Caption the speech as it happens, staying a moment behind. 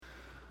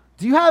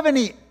Do you have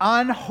any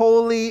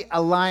unholy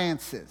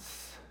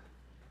alliances?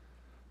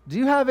 Do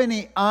you have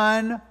any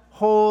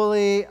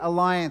unholy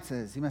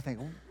alliances? You might think,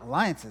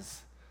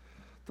 alliances?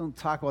 Don't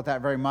talk about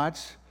that very much.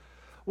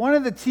 One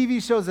of the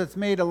TV shows that's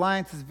made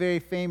alliances very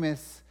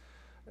famous,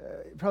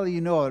 probably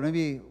you know it.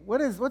 Maybe,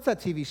 what's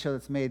that TV show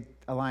that's made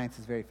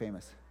alliances very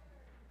famous?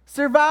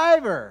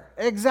 Survivor,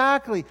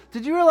 exactly.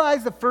 Did you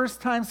realize the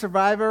first time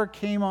Survivor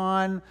came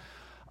on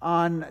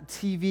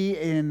TV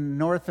in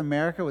North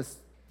America was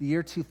the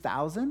year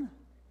 2000?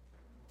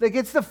 Like,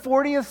 it's the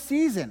 40th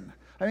season.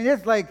 I mean,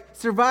 it's like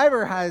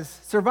Survivor has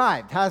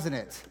survived, hasn't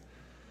it?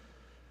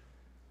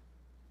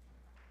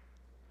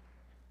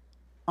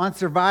 On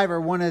Survivor,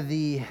 one of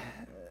the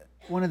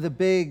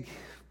big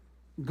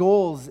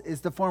goals is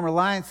to form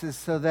alliances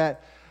so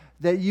that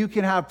you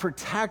can have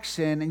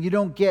protection and you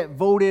don't get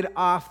voted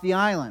off the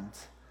island.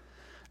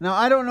 Now,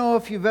 I don't know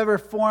if you've ever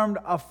formed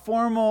a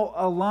formal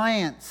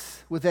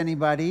alliance with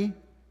anybody.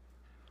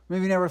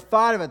 Maybe you never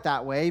thought of it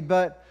that way,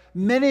 but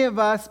many of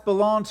us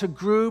belong to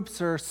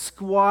groups, or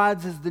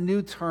squads is the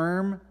new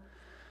term,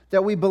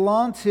 that we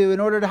belong to in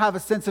order to have a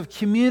sense of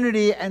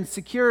community and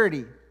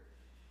security.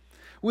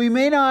 We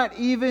may not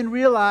even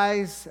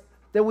realize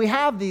that we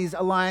have these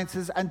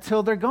alliances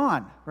until they're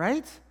gone,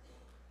 right?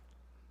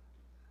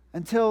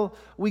 Until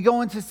we go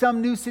into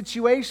some new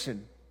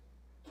situation.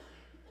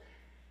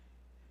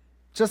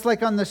 Just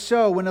like on the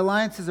show, when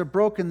alliances are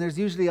broken, there's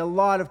usually a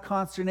lot of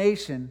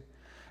consternation.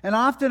 And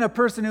often a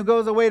person who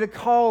goes away to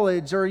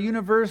college or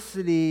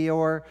university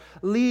or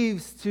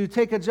leaves to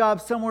take a job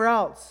somewhere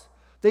else,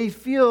 they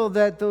feel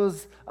that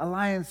those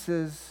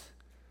alliances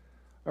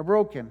are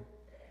broken.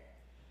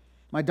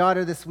 My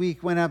daughter this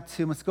week went up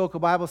to Muskoka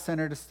Bible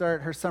Center to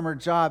start her summer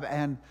job,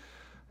 and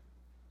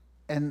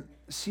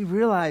she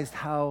realized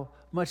how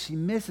much she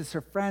misses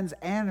her friends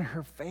and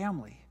her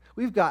family.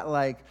 We've got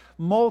like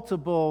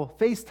multiple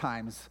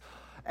FaceTimes,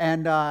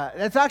 and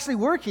it's actually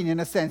working in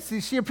a sense.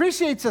 She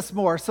appreciates us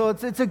more, so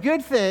it's a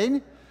good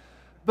thing,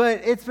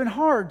 but it's been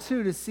hard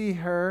too to see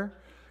her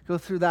go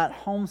through that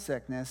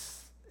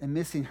homesickness and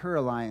missing her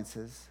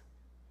alliances.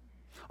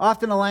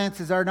 Often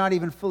alliances are not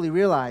even fully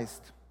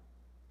realized.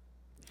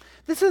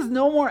 This is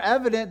no more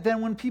evident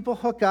than when people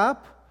hook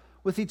up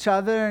with each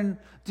other and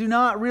do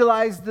not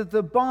realize that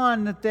the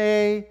bond that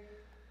they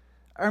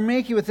are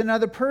making with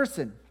another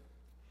person.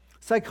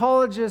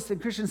 Psychologist and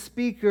Christian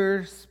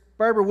speaker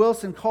Barbara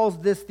Wilson calls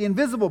this the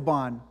invisible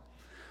bond.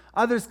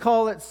 Others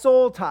call it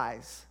soul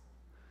ties.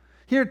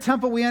 Here at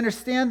Temple, we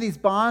understand these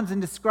bonds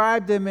and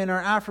describe them in our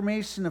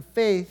affirmation of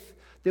faith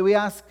that we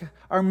ask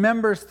our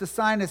members to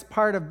sign as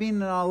part of being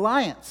an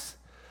alliance,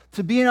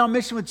 to be on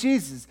mission with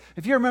Jesus.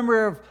 If you're a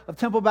member of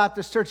Temple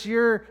Baptist Church,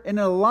 you're in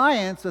an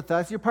alliance with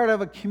us. You're part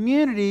of a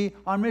community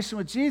on mission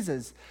with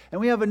Jesus. And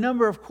we have a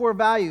number of core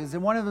values,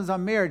 and one of them is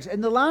on marriage.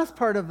 And the last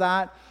part of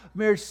that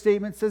marriage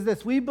statement says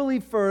this: we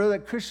believe further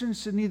that Christians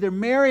should neither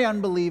marry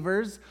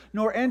unbelievers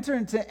nor enter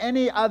into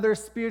any other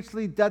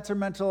spiritually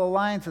detrimental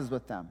alliances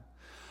with them.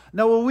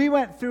 Now, when we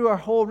went through our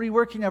whole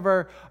reworking of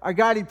our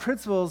guiding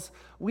principles,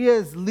 we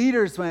as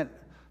leaders went,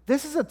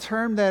 this is a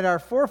term that our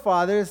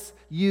forefathers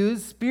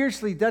used,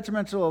 spiritually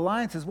detrimental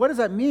alliances. What does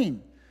that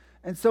mean?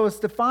 And so it's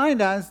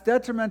defined as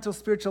detrimental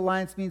spiritual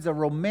alliance means a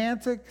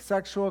romantic,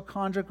 sexual,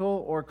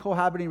 conjugal, or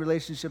cohabiting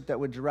relationship that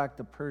would direct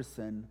a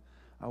person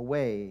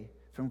away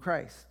from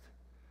Christ.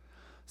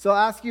 So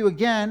I'll ask you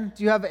again,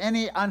 do you have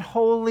any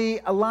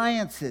unholy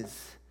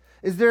alliances?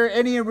 Is there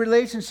any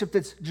relationship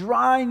that's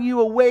drawing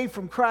you away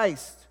from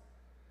Christ?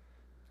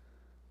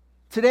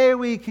 Today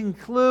we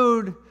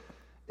conclude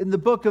in the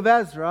book of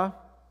Ezra,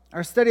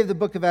 our study of the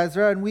book of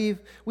Ezra, and we've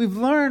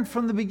learned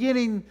from the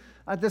beginning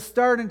at the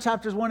start in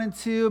chapters 1 and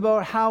 2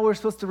 about how we're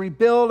supposed to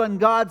rebuild on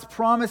God's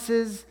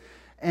promises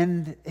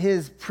and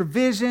His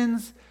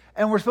provisions,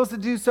 and we're supposed to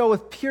do so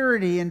with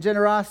purity and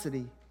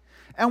generosity.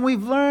 And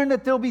we've learned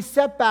that there'll be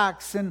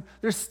setbacks, and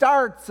there's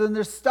starts and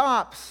there's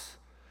stops,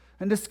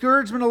 and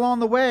discouragement along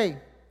the way.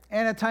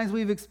 And at times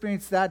we've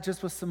experienced that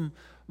just with some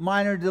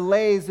minor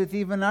delays with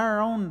even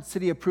our own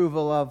city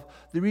approval of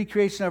the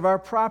recreation of our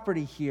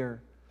property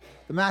here,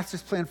 the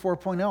Master's Plan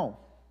 4.0.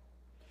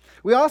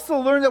 We also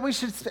learned that we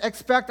should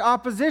expect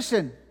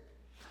opposition,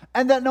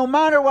 and that no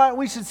matter what,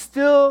 we should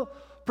still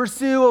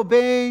pursue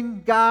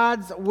obeying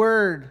God's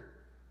word.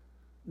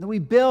 That we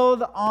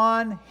build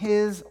on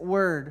His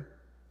word.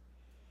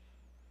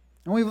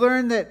 And we've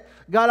learned that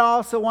God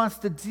also wants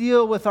to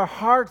deal with our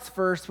hearts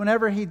first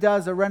whenever He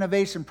does a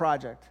renovation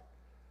project,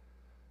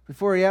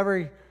 before He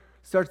ever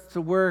starts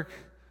to work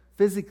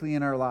physically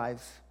in our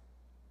lives.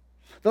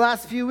 The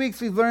last few weeks,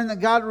 we've learned that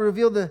God will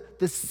reveal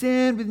the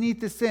sin beneath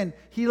the sin.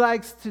 He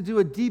likes to do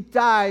a deep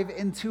dive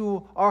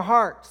into our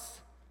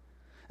hearts.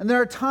 And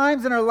there are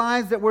times in our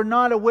lives that we're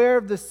not aware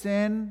of the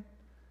sin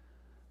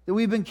that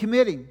we've been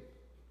committing.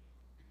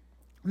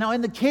 Now,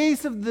 in the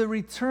case of the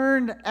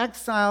returned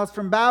exiles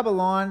from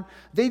Babylon,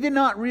 they did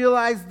not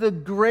realize the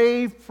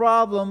grave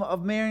problem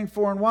of marrying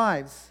foreign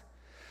wives.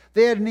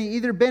 They had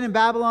either been in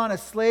Babylon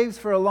as slaves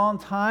for a long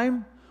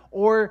time,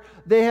 or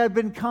they've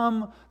been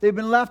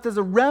left as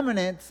a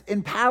remnant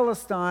in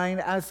Palestine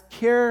as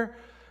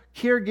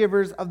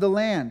caregivers of the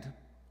land.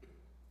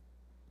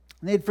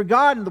 And they had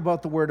forgotten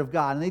about the Word of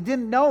God, and they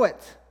didn't know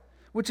it,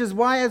 which is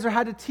why Ezra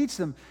had to teach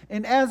them.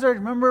 In Ezra,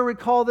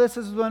 recall this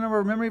as one of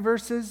our memory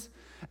verses,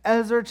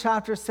 Ezra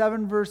chapter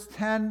 7, verse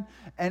 10.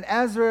 And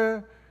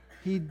Ezra,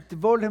 he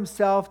devoted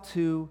himself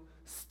to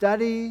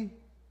study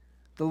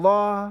the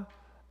law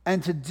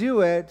and to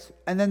do it,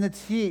 and then to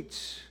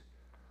teach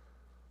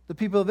the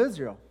people of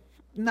Israel.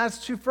 And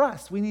that's true for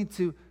us. We need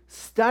to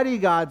study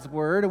God's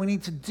Word, and we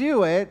need to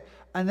do it,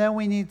 and then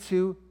we need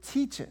to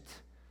teach it.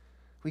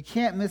 We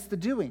can't miss the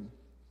doing.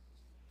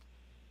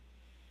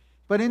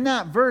 But in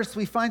that verse,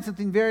 we find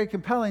something very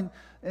compelling,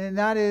 and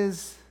that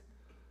is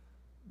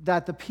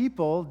that the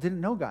people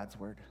didn't know God's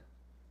Word.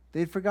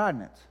 They had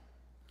forgotten it.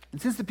 And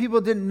since the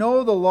people didn't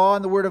know the law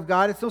and the Word of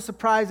God, it's no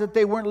surprise that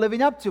they weren't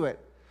living up to it.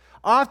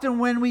 Often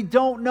when we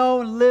don't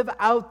know and live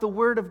out the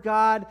Word of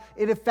God,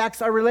 it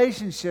affects our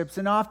relationships,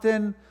 and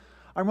often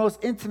our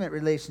most intimate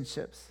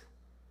relationships.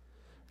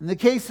 In the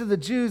case of the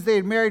Jews, they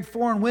had married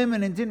foreign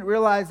women and didn't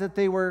realize that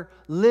they were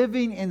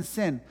living in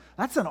sin.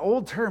 That's an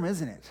old term,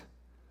 isn't it?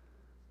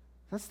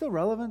 Is that still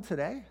relevant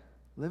today?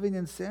 Living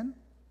in sin?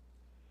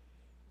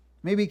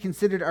 Maybe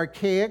considered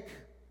archaic,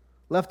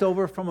 left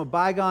over from a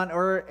bygone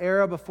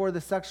era before the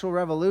sexual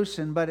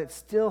revolution, but it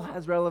still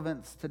has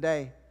relevance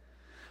today.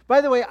 By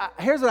the way,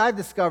 here's what I've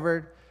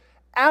discovered.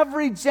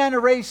 Every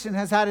generation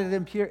has had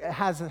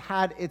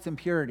its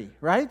impurity,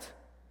 right?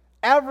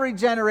 Every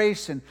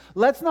generation.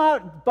 Let's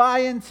not buy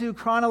into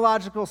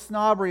chronological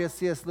snobbery, as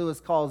C.S. Lewis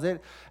calls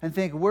it, and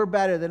think we're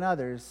better than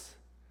others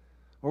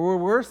or we're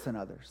worse than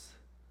others.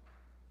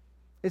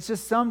 It's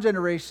just some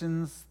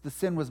generations, the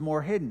sin was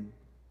more hidden.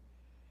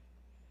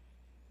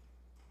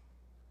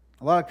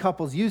 A lot of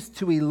couples used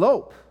to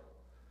elope,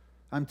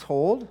 I'm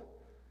told,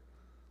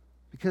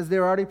 because they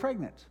were already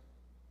pregnant.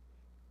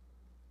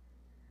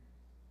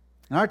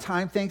 In our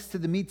time, thanks to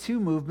the Me Too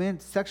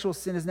movement, sexual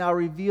sin is now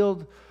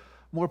revealed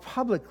more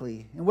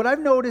publicly. And what I've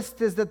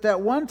noticed is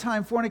that one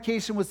time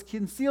fornication was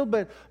concealed,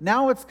 but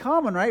now it's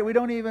common, right? We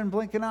don't even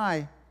blink an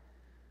eye.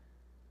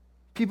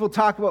 People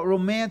talk about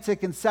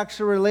romantic and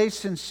sexual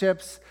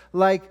relationships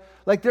like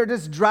they're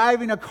just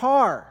driving a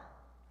car,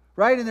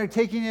 right? And they're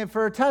taking it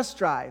for a test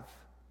drive.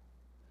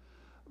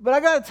 But I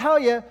got to tell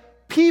you,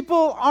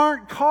 people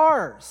aren't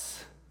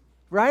cars,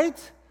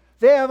 right?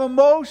 They have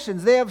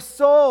emotions. They have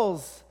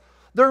souls.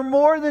 They're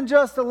more than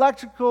just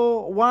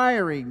electrical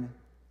wiring.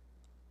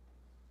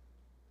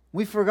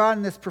 We've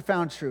forgotten this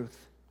profound truth.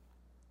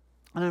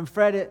 And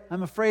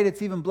I'm afraid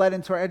it's even bled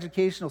into our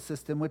educational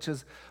system, which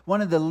is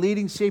one of the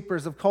leading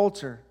shapers of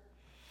culture.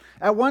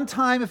 At one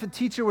time, if a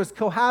teacher was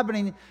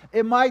cohabiting,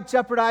 it might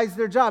jeopardize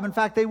their job. In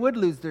fact, they would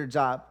lose their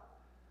job.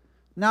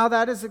 Now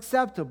that is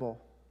acceptable.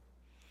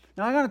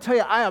 Now, I'm going to tell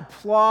you, I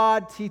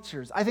applaud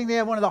teachers. I think they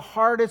have one of the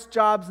hardest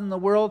jobs in the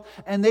world,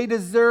 and they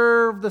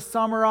deserve the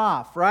summer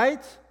off,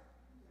 right?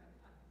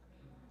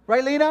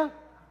 Right, Lena?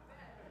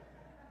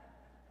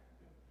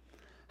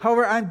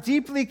 However, I'm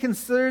deeply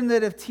concerned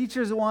that if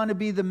teachers want to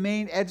be the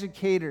main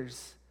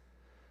educators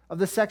of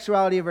the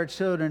sexuality of our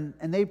children,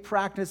 and they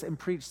practice and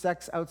preach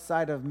sex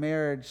outside of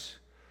marriage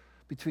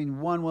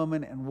between one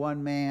woman and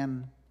one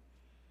man,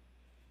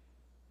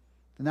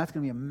 then that's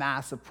going to be a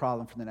massive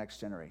problem for the next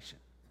generation.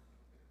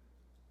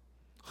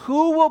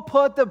 Who will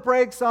put the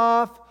brakes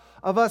off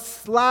of us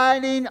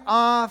sliding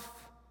off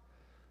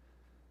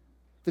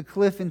the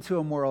cliff into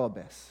a moral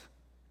abyss?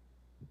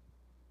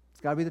 It's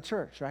got to be the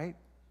church, right?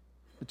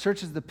 The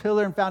church is the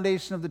pillar and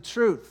foundation of the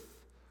truth,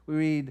 we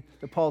read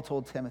that Paul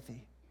told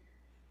Timothy.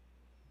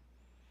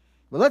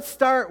 Well, let's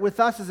start with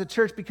us as a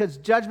church, because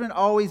judgment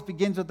always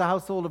begins with the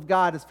household of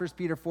God, as 1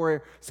 Peter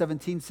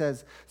 4:17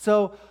 says.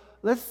 So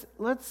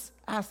let's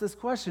ask this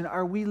question: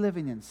 are we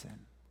living in sin?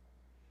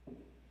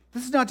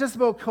 This is not just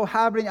about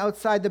cohabiting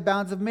outside the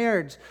bounds of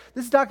marriage.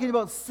 This is talking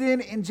about sin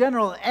in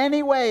general,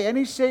 any way,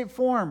 any shape,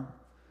 form.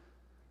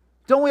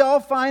 Don't we all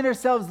find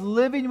ourselves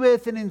living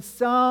with and in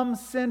some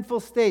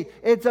sinful state?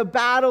 It's a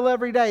battle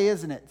every day,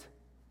 isn't it?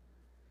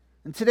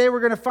 And today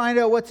we're going to find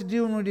out what to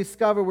do when we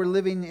discover we're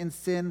living in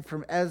sin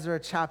from Ezra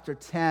chapter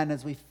 10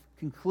 as we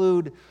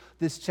conclude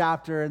this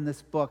chapter in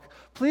this book.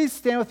 Please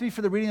stand with me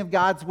for the reading of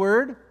God's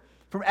Word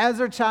from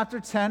Ezra chapter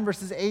 10,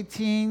 verses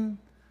 18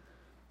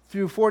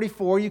 through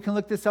 44. You can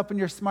look this up on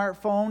your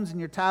smartphones and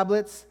your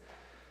tablets.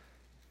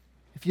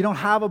 If you don't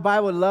have a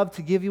Bible, I'd love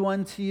to give you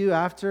one to you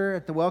after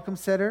at the Welcome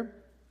Center.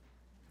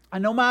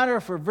 And no matter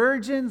if we're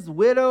virgins,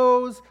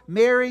 widows,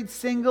 married,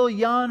 single,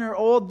 young, or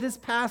old, this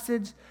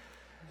passage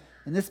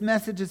and this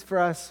message is for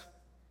us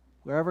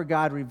wherever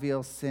God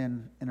reveals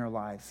sin in our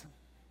lives.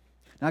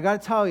 Now, I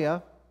got to tell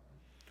you,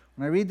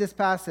 when I read this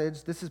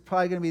passage, this is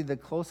probably going to be the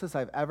closest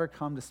I've ever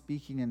come to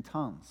speaking in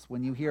tongues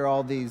when you hear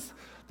all the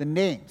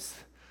names,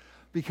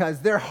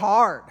 because they're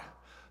hard.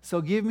 So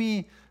give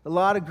me a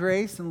lot of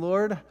grace, and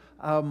Lord,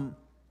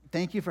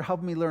 thank you for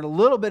helping me learn a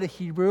little bit of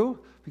Hebrew,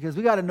 because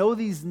we got to know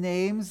these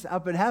names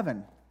up in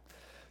heaven.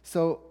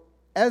 So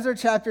Ezra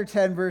chapter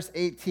 10, verse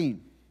 18.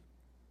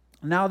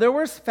 Now there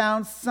were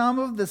found some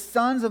of the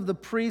sons of the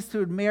priests who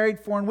had married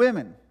foreign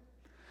women: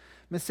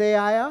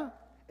 Messiah,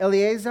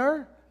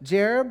 Eleazar,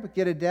 Jerib,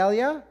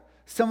 Gedaliah,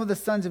 some of the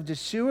sons of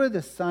Jeshua,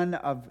 the son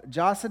of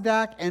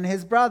Josadak, and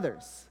his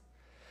brothers.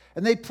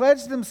 And they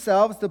pledged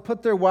themselves to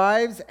put their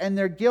wives, and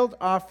their guilt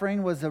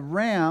offering was a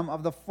ram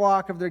of the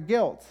flock of their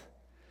guilt.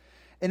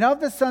 And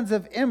of the sons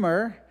of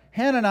Immer,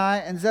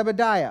 Hanani and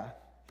Zebediah.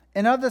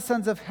 And of the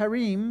sons of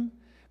Harim,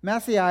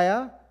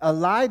 Maaseiah,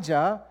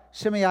 Elijah,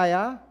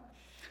 Shemaiah,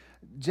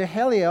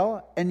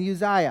 Jehaleel, and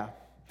Uzziah.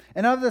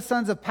 And of the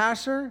sons of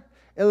Pashur,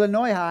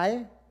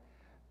 Elinoihai,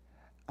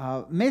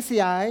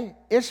 Maaseiah,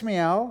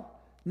 Ishmael,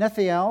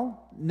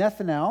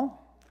 Nethanel,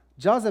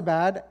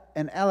 Jozabad,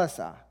 and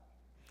Elisah.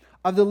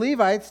 Of the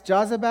Levites,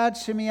 Jozabad,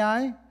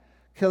 Shimei,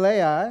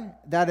 Kelaiah,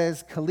 that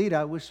is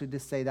Kelida, we should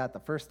just say that the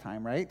first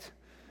time, right?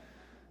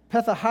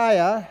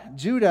 Pethahiah,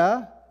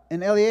 Judah,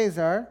 and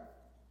Eleazar.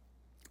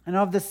 And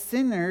of the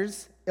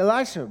sinners,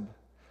 Elishab.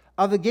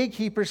 Of the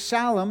gatekeepers,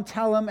 Shallum,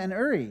 Telem, and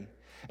Uri.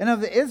 And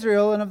of the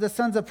Israel, and of the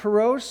sons of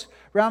Perosh,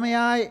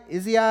 Ramai,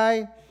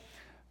 Izai,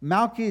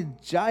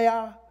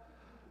 Malchijah,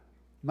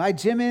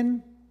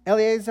 Mijamin,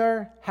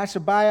 Eleazar,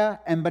 Hashabiah,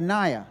 and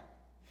Benaiah.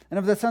 And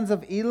of the sons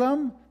of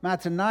Elam,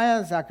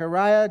 Mattaniah,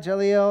 Zechariah,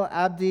 Jeliel,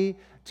 Abdi,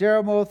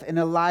 Jeremoth, and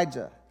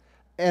Elijah.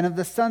 And of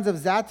the sons of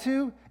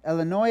Zatu,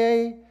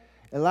 Elinoe,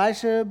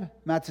 Elishab,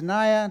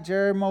 Mattaniah,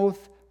 Jeremoth,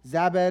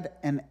 Zabed,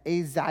 and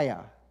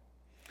Aziah.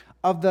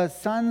 Of the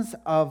sons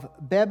of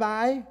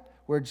Bebai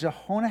were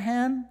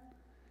Jehonahan,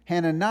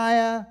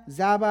 Hananiah,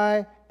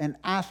 Zabai, and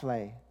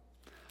Athlai.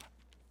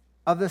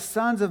 Of the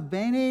sons of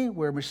Bani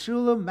were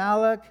Meshulam,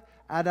 Malach,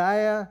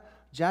 Adiah,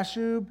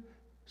 Jashub,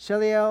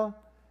 Sheliel,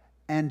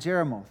 and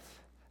Jeremoth.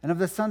 And of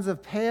the sons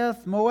of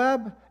Pahath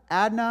Moab,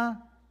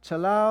 Adnah,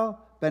 Chalal,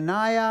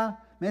 Benaiah,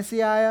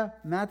 Messiah,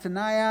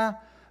 Mattaniah,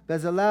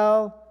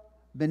 Bezalel,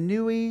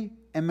 Benui,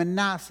 and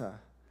Manasseh.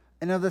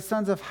 And of the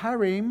sons of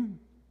Harim,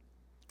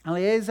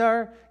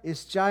 Eleazar,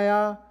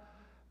 Ishjaiah,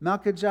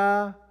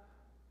 Malchijah,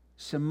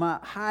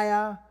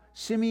 Shemaiah,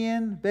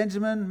 Shimeon,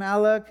 Benjamin,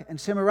 Malach, and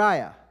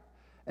Shemariah.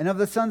 And of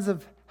the sons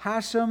of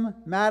Hashem,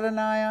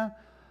 Mattaniah,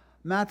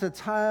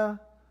 Mattatiah,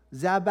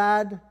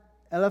 Zabad,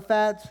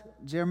 Eliphat,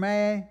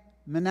 Jeremiah,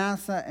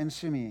 Manasseh, and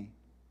Shimei.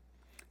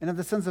 And of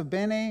the sons of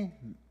Beni,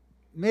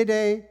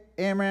 Midai,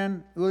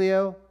 Amram,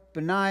 Uliel,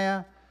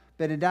 Benaiah,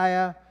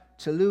 Benadiah,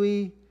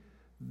 Chalui,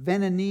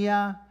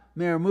 Benaniah,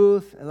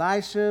 Meramuth,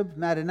 Elishab,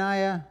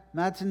 Mattaniah,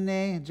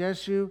 Mattaneh,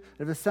 Jeshu.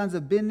 Of the sons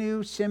of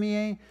Binu,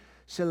 Shimei,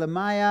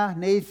 Shelemiah,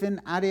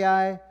 Nathan,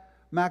 Adai,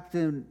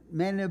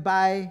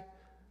 Machtemenebai,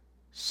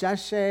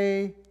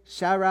 Shashai,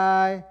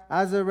 Sharai,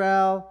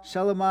 Azarel,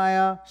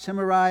 Shelemiah,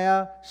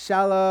 Shemariah,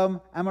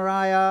 Shalom,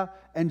 Amariah,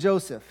 and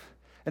Joseph.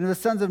 And of the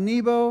sons of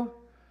Nebo,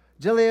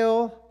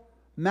 Jeliel,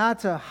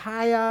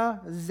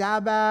 Mattahiah,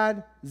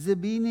 Zabad,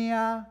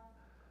 Zebiniah,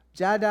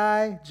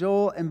 Jaddai,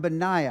 Joel, and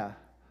Benaiah.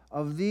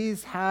 Of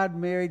these had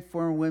married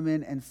foreign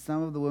women, and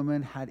some of the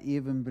women had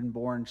even been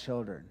born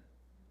children.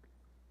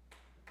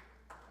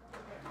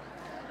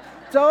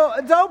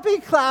 Don't be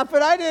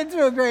clapping. I didn't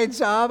do a great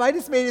job. I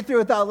just made it through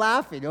without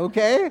laughing,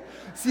 okay?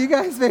 So you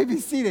guys may be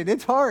seated.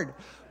 It's hard.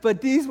 But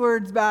these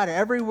words matter.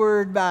 Every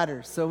word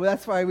matters. So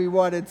that's why we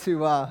wanted to.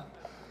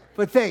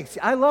 But thanks.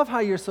 I love how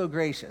you're so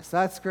gracious.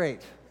 That's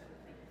great.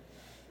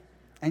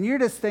 And you're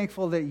just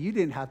thankful that you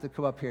didn't have to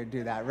come up here and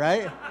do that,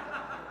 right?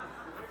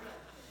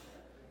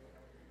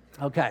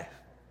 Okay.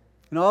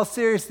 In all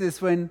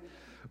seriousness, when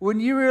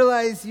you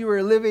realize you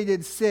were living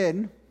in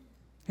sin,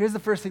 here's the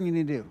first thing you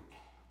need to do.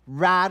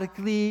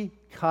 Radically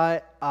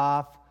cut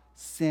off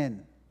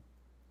sin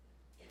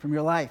from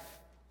your life,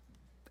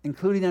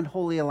 including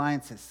unholy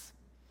alliances.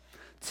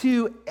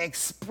 2,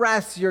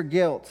 express your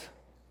guilt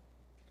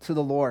to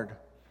the Lord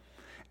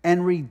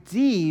and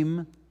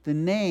redeem the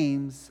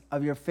names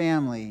of your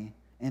family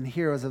and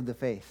heroes of the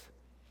faith.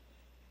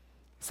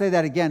 Say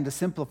that again to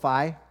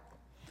simplify.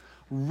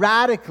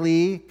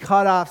 Radically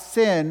cut off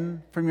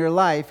sin from your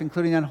life,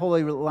 including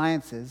unholy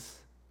alliances.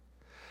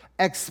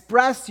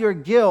 Express your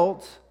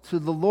guilt to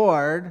the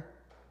Lord.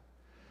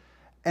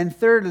 And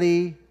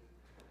thirdly,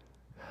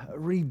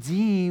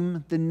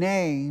 redeem the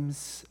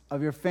names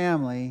of your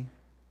family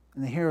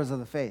and the heroes of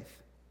the faith.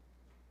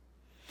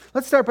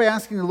 Let's start by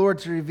asking the Lord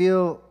to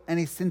reveal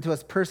any sin to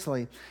us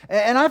personally.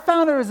 And I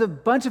found there was a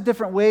bunch of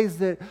different ways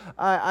that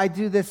I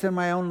do this in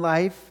my own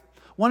life.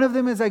 One of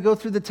them is I go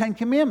through the 10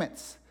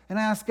 Commandments. And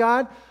I ask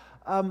God,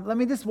 let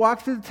me just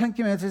walk through the 10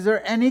 Commandments. Is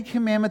there any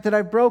commandment that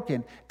I've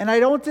broken? And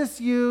I don't just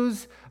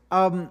use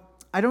the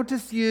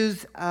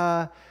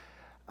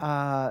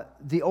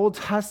Old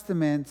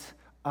Testament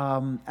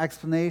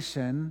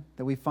explanation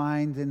that we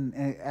find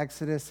in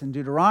Exodus and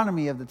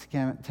Deuteronomy of the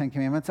 10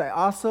 Commandments. I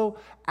also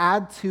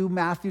add to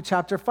Matthew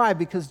chapter 5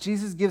 because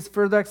Jesus gives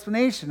further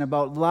explanation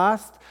about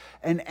lust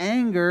and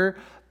anger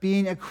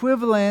being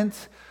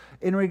equivalent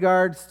in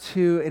regards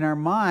to, in our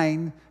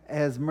mind,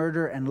 as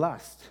murder and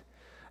lust.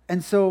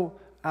 And so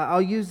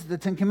I'll use the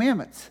 10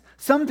 Commandments.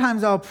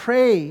 Sometimes I'll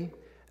pray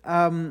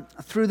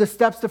through the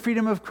steps to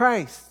freedom of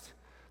Christ,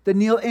 that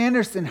Neil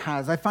Anderson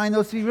has. I find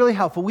those to be really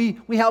helpful. We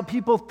help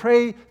people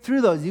pray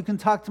through those. You can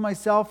talk to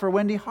myself or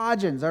Wendy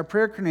Hodgins, our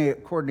prayer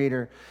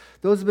coordinator.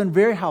 Those have been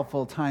very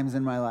helpful times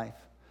in my life.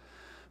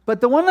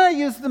 But the one that I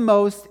use the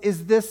most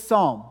is this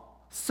psalm.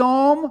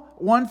 Psalm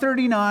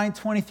 139,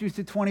 23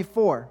 through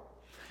 24.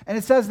 And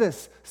it says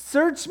this: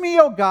 "Search me,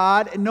 O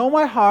God, and know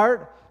my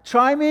heart.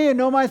 Try me and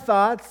know my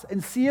thoughts,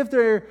 and see if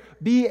there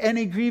be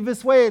any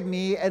grievous way in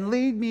me, and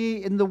lead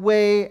me in the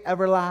way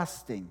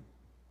everlasting."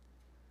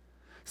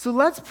 So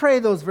let's pray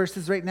those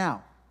verses right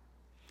now.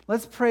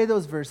 Let's pray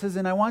those verses,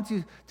 and I want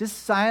you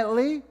just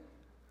silently,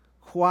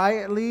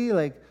 quietly,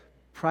 like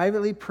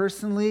privately,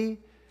 personally,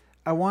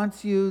 I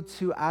want you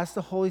to ask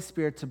the Holy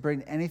Spirit to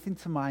bring anything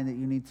to mind that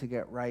you need to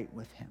get right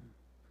with Him.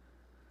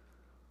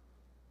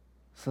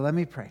 So let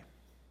me pray.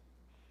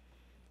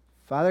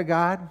 Father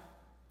God,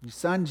 your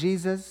Son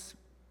Jesus,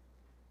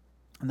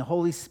 and the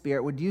Holy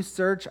Spirit, would you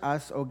search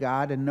us, O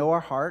God, and know our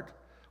heart?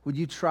 Would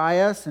you try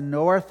us and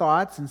know our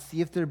thoughts and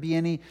see if there be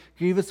any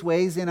grievous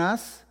ways in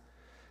us,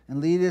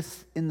 and lead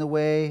us in the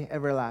way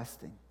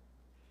everlasting?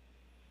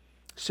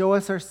 Show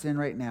us our sin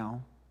right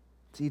now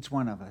to each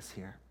one of us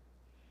here.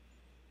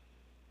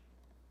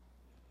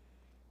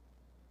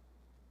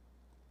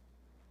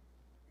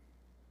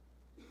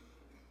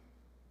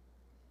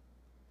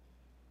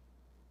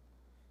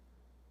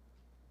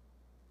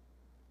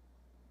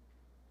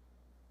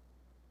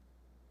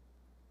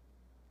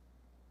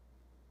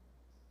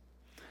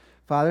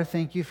 Father,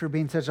 thank you for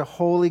being such a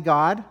holy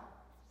God,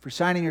 for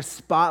shining your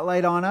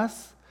spotlight on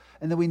us,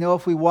 and that we know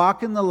if we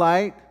walk in the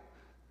light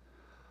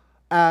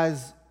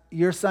as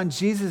your Son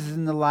Jesus is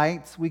in the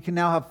light, we can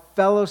now have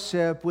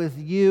fellowship with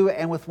you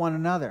and with one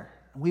another.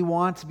 And we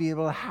want to be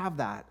able to have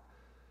that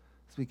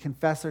as we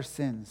confess our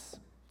sins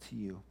to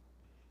you.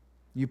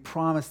 You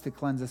promise to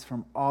cleanse us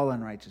from all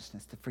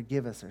unrighteousness, to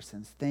forgive us our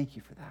sins. Thank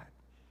you for that.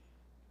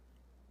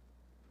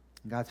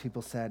 And God's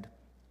people said,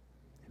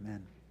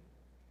 amen.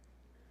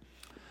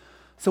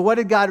 So what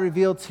did God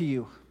reveal to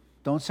you?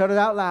 Don't shout it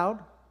out loud.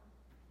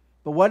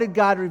 But what did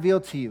God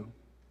reveal to you?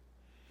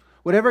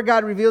 Whatever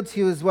God revealed to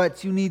you is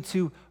what you need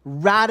to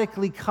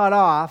radically cut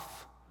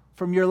off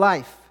from your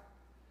life,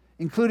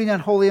 including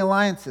unholy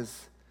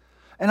alliances.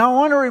 And I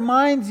want to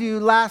remind you,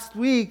 last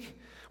week,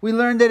 we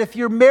learned that if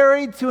you're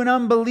married to an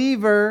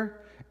unbeliever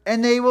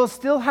and they will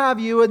still have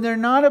you and they're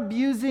not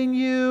abusing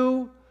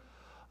you,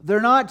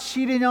 they're not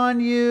cheating on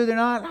you, they're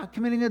not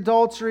committing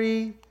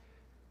adultery,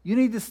 you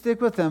need to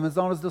stick with them as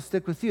long as they'll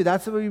stick with you.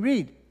 That's what we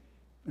read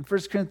in 1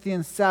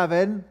 Corinthians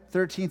 7,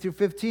 13 through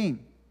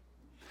 15.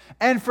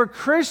 And for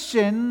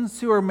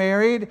Christians who are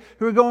married,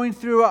 who are going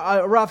through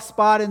a rough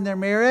spot in their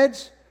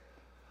marriage,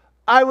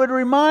 I would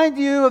remind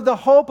you of the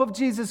hope of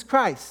Jesus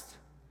Christ.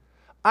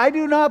 I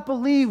do not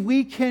believe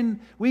we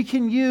can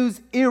use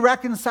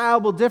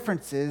irreconcilable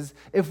differences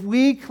if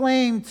we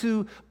claim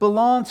to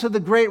belong to the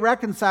great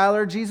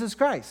reconciler, Jesus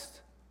Christ.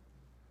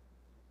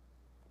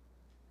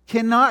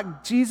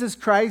 Cannot Jesus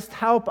Christ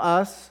help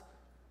us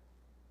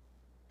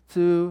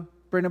to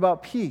bring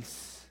about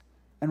peace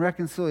and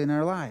reconciliation in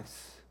our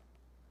lives?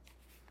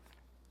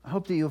 I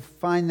hope that you'll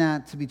find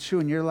that to be true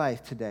in your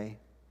life today.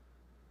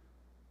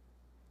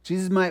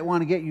 Jesus might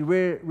want to get you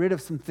rid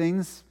of some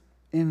things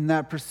in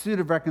that pursuit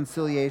of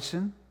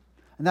reconciliation,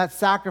 and that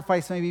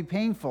sacrifice may be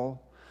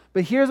painful.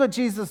 But here's what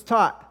Jesus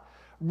taught.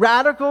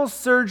 Radical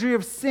surgery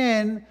of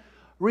sin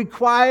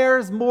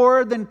requires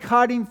more than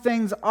cutting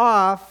things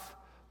off,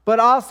 but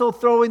also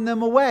throwing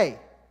them away.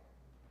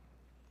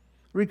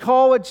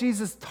 Recall what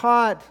Jesus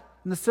taught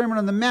in the Sermon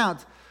on the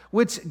Mount,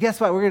 which,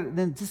 guess what,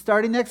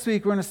 starting next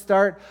week, we're going to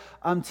start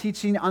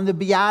teaching on the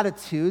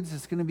Beatitudes.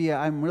 It's going to be,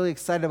 I'm really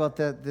excited about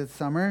that this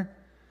summer.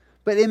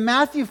 But in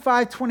Matthew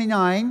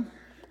 5:29,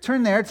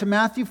 turn there to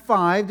Matthew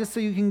 5, just so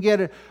you can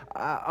get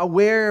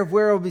aware of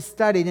where we'll be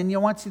studying. And I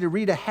want you to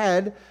read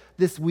ahead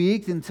this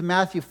week into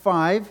Matthew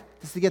 5,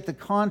 just to get the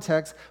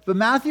context. But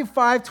Matthew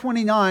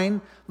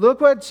 5:29,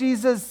 look what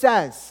Jesus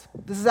says.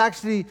 This is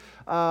actually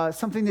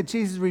something that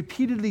Jesus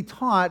repeatedly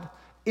taught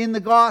in the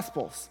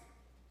Gospels.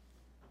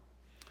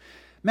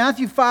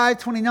 Matthew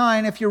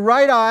 5:29, if your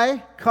right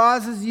eye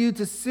causes you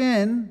to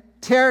sin,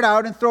 tear it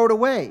out and throw it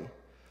away.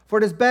 For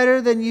it is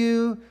better than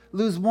you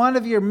lose one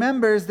of your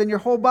members than your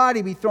whole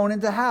body be thrown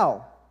into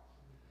hell.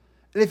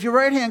 And if your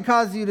right hand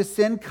causes you to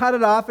sin, cut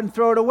it off and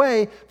throw it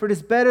away. For it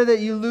is better that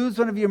you lose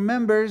one of your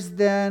members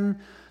than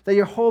that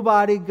your whole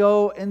body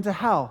go into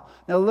hell.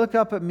 Now look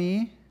up at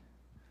me.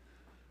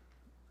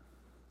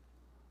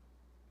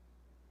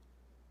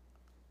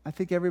 I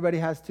think everybody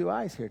has two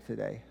eyes here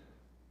today.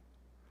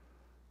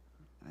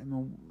 I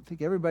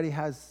think everybody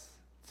has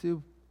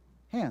two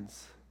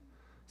hands.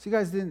 So you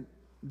guys didn't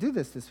do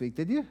this week,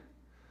 did you?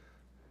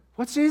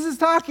 What's Jesus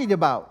talking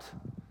about?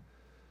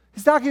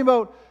 He's talking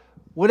about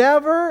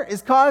whatever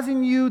is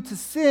causing you to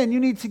sin, you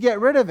need to get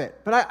rid of it.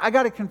 But I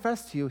got to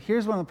confess to you,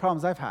 here's one of the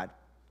problems I've had.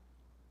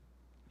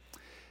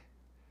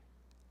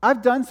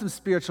 I've done some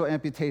spiritual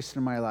amputation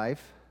in my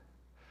life,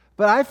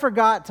 but I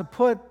forgot to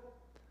put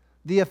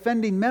the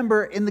offending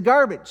member in the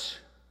garbage.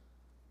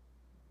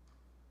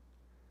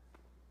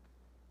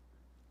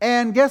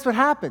 And guess what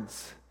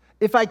happens?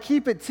 If I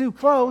keep it too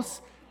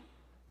close,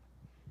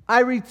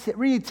 I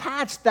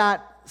reattach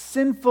that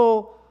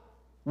sinful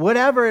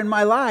whatever in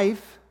my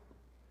life,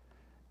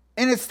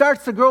 and it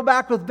starts to grow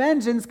back with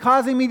vengeance,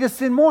 causing me to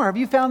sin more. Have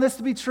you found this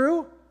to be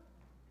true?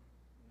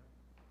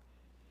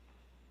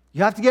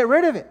 You have to get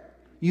rid of it.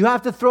 You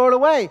have to throw it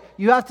away.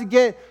 You have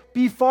to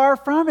be far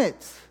from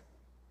it.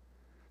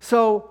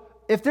 So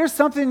if there's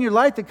something in your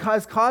life that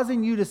is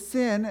causing you to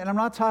sin, and I'm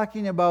not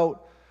talking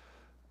about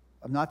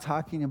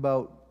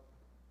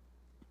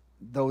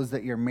those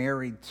that you're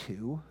married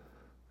to,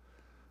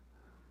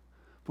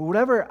 but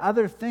whatever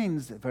other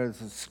things, whether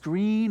it's a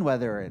screen,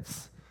 whether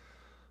it's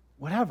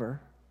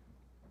whatever,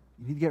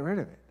 you need to get rid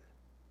of it.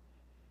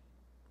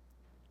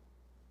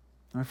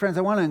 My friends,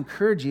 I want to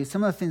encourage you.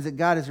 Some of the things that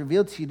God has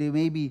revealed to you to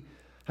maybe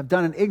have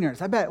done in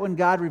ignorance. I bet when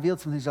God revealed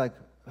some things, you're like,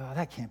 oh,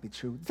 that can't be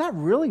true. Is that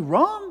really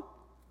wrong?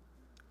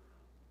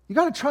 You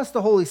got to trust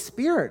the Holy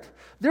Spirit.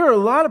 There are a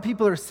lot of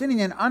people who are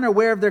sinning and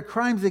unaware of their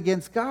crimes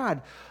against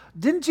God.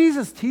 Didn't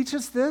Jesus teach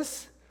us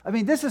this? I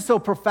mean, this is so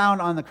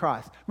profound on the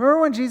cross.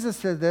 Remember when Jesus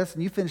said this,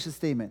 and you finish the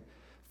statement,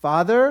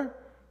 Father,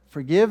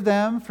 forgive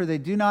them, for they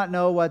do not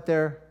know what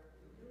they're...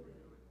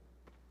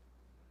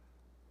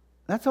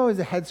 That's always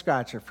a head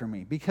scratcher for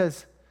me,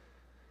 because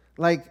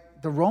the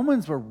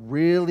Romans were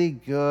really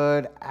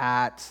good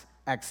at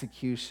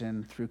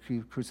execution through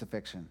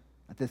crucifixion.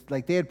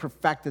 They had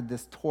perfected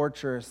this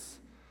torturous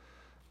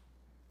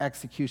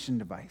execution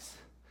device.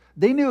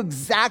 They knew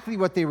exactly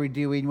what they were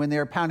doing when they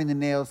were pounding the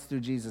nails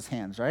through Jesus'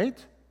 hands,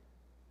 right?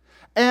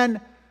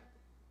 And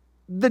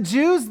the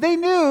Jews, they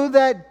knew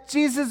that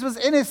Jesus was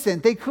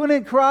innocent. They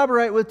couldn't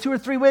corroborate with 2 or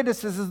 3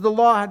 witnesses, as the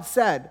law had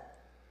said.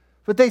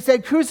 But they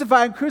said,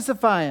 crucify him,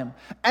 crucify him.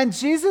 And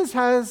Jesus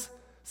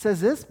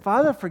says this,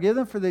 Father, forgive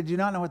them, for they do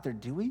not know what they're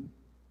doing.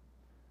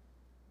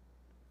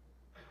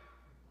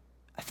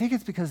 I think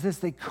it's because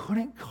they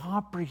couldn't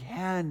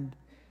comprehend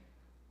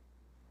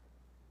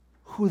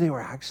who they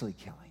were actually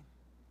killing.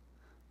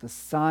 The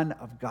Son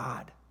of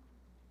God.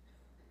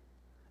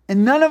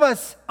 And none of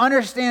us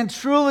understand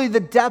truly the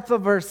depth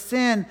of our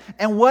sin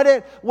and what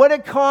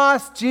it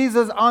cost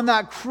Jesus on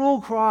that cruel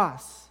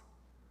cross.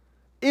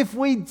 If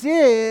we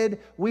did,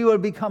 we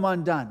would become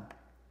undone.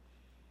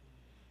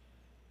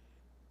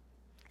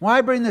 Why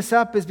I bring this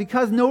up is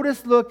because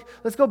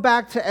let's go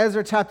back to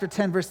Ezra chapter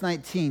 10, verse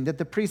 19, that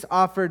the priests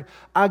offered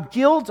a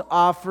guilt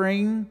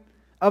offering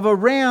of a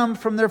ram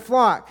from their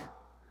flock.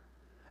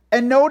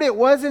 And note, it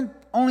wasn't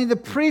only the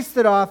priests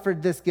that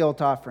offered this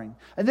guilt offering.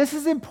 And this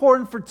is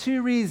important for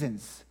 2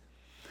 reasons.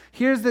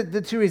 Here's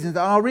the 2 reasons.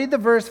 I'll read the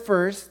verse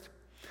first.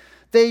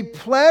 They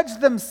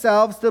pledged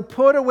themselves to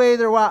put away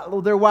their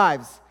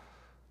wives.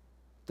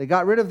 They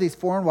got rid of these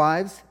foreign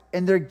wives,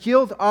 and their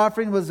guilt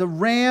offering was a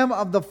ram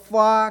of the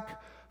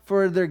flock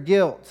for their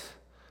guilt.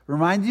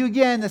 Remind you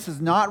again, this is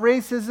not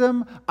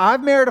racism.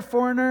 I've married a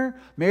foreigner,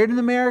 married an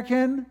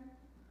American. You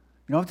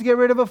don't have to get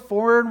rid of a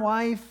foreign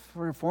wife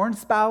or a foreign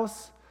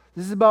spouse.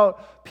 This is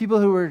about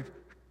people who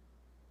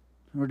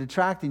are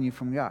detracting you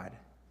from God.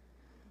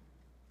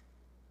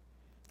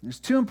 There's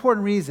 2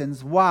 important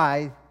reasons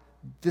why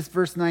this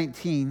verse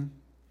 19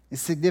 is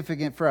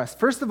significant for us.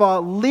 First of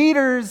all,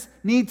 leaders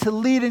need to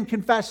lead in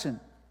confession.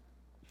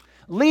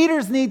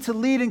 Leaders need to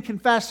lead in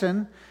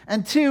confession.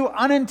 And 2,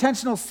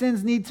 unintentional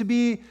sins need to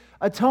be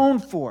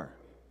atoned for.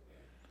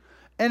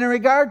 And in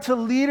regard to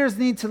leaders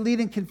need to lead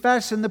in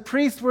confession, the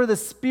priests were the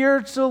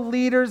spiritual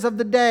leaders of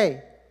the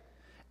day.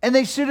 And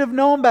they should have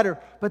known better,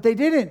 but they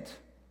didn't.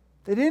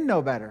 They didn't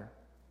know better.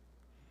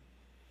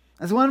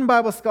 As one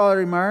Bible scholar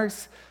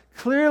remarks,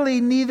 clearly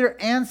neither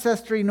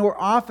ancestry nor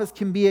office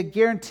can be a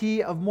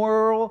guarantee of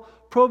moral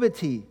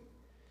probity.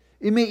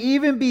 It may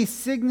even be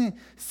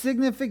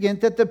significant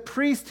that the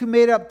priests who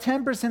made up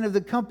 10% of the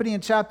company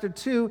in chapter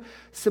 2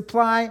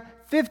 supply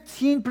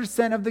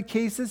 15% of the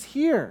cases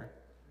here.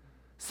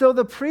 So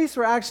the priests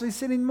were actually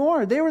sinning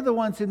more. They were the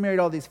ones who married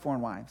all these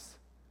foreign wives.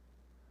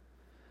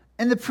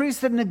 And the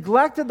priests had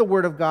neglected the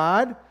word of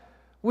God,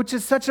 which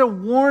is such a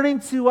warning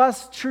to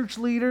us church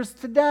leaders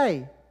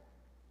today.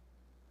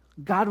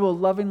 God will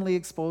lovingly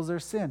expose our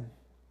sin.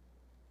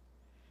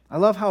 I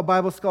love how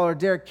Bible scholar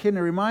Derek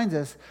Kidner reminds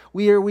us,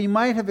 we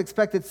might have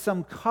expected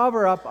some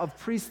cover-up of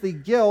priestly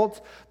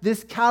guilt.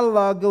 This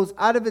catalog goes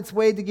out of its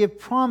way to give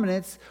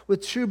prominence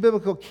with true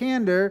biblical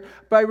candor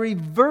by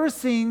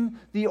reversing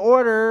the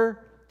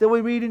order that we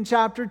read in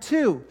chapter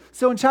 2.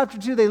 So in chapter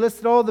 2, they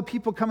listed all the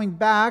people coming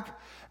back,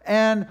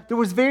 and there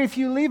was very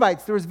few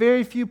Levites, there was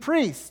very few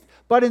priests.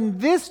 But in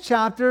this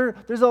chapter,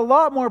 there's a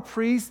lot more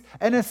priests,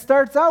 and it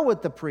starts out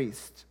with the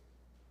priest.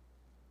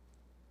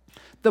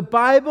 The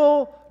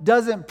Bible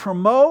doesn't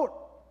promote,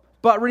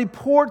 but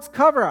reports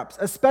cover-ups,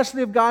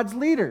 especially of God's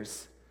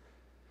leaders.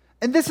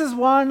 And this is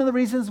one of the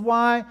reasons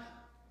why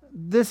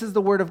this is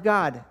the Word of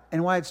God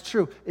and why it's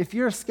true. If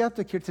you're a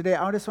skeptic here today,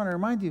 I just want to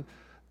remind you,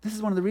 this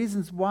is one of the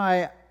reasons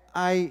why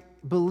I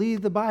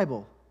believe the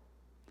Bible.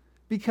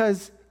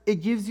 Because it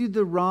gives you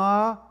the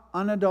raw,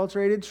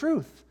 unadulterated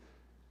truth.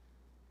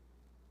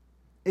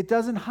 It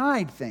doesn't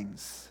hide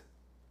things.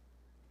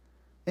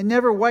 It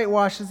never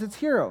whitewashes its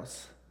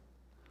heroes.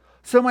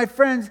 So my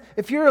friends,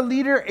 if you're a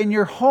leader in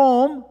your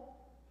home,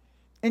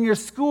 in your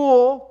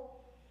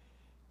school,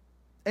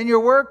 in your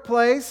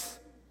workplace,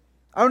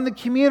 out in the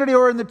community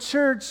or in the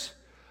church,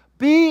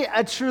 be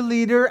a true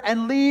leader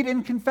and lead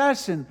in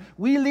confession.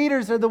 We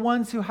leaders are the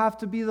ones who have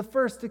to be the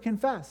first to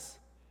confess.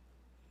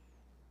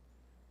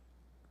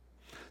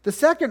 The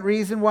second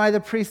reason why the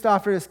priest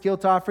offered this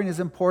guilt offering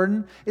is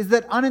important is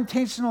that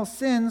unintentional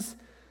sins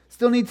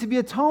still need to be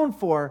atoned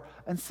for.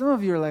 And some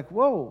of you are like,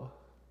 whoa.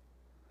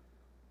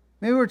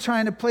 Maybe we're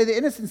trying to play the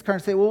innocence card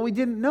and say, well, we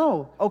didn't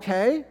know.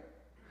 Okay.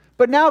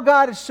 But now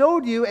God has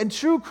showed you, and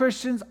true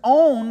Christians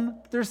own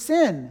their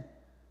sin.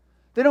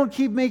 They don't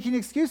keep making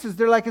excuses.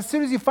 They're like, as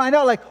soon as you find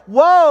out, like,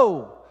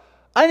 whoa,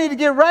 I need to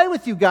get right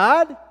with you,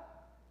 God.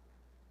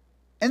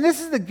 And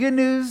this is the good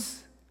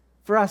news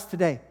for us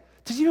today.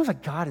 Did you know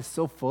that God is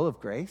so full of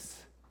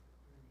grace?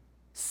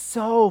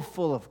 So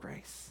full of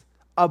grace.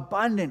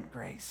 Abundant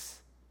grace.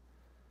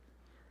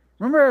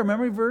 Remember our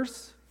memory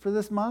verse for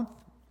this month?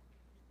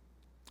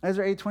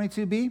 Ezra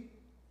 8:22b.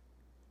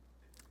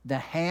 The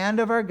hand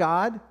of our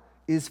God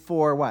is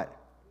for what?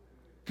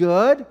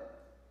 Good.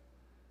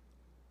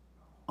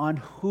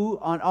 On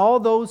all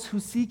those who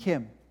seek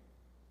him.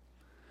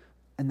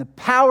 And the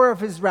power of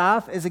his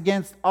wrath is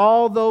against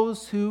all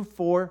those who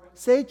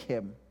forsake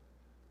him.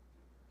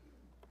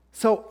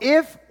 So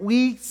if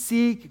we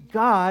seek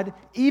God,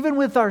 even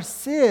with our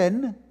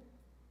sin,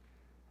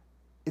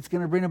 it's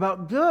going to bring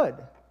about good.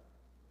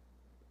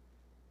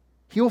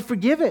 He will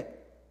forgive it.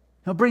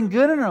 He'll bring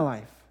good in our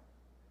life.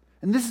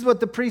 And this is what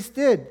the priest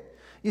did.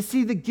 You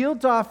see, the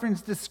guilt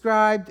offerings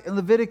described in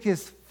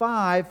Leviticus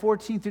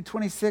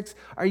 5:14-26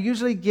 are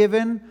usually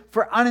given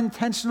for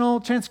unintentional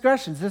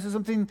transgressions. This is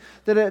something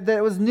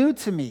that was new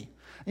to me.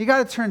 You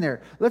got to turn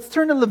there. Let's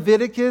turn to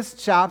Leviticus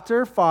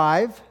chapter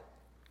 5,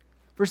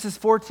 verses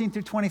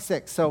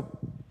 14-26. So,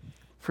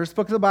 first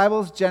book of the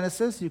Bible is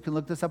Genesis. You can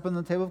look this up in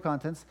the table of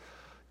contents.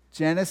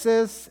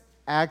 Genesis,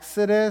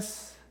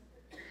 Exodus,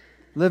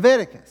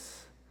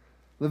 Leviticus.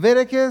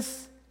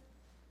 Leviticus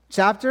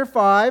chapter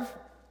 5.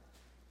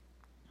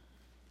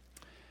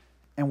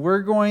 And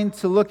we're going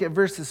to look at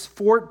verses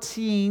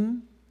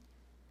 14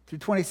 through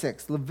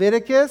 26.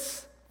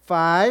 Leviticus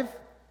 5,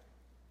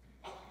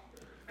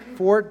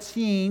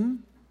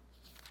 14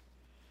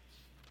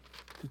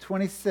 to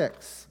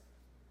 26.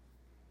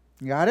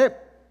 You got it?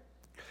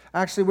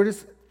 Actually,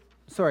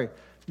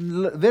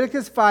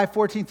 Leviticus 5,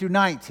 14 through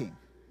 19.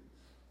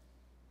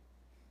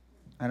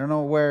 I don't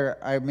know where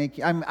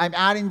I'm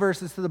adding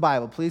verses to the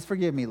Bible. Please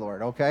forgive me,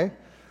 Lord, okay?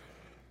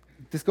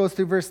 This goes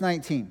through verse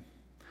 19.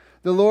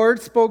 The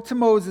Lord spoke to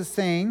Moses,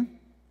 saying,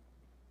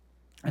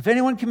 if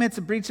anyone commits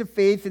a breach of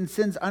faith and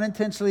sins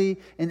unintentionally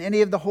in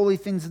any of the holy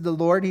things of the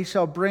Lord, he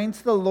shall bring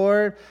to the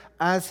Lord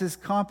as his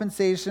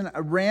compensation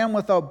a ram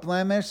without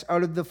blemish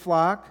out of the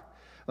flock,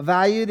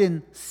 valued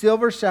in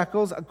silver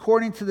shekels,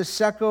 according to the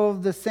shekel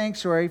of the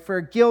sanctuary, for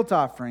a guilt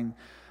offering.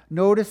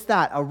 Notice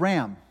that, a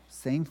ram.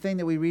 Same thing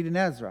that we read in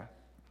Ezra,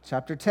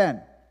 chapter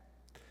 10.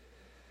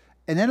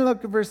 And then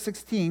look at verse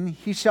 16.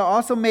 He shall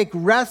also make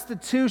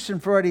restitution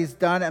for what he's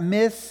done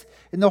amiss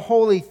in the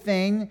holy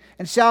thing,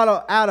 and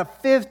shall add a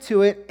fifth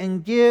to it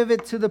and give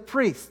it to the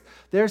priest.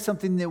 There's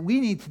something that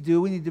we need to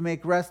do. We need to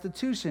make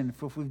restitution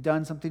for if we've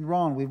done something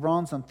wrong, we've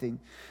wronged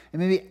something,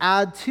 and maybe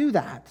add to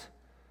that.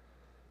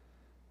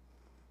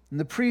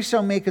 And the priest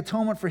shall make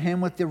atonement for him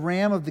with the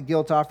ram of the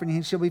guilt offering, and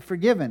he shall be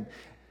forgiven.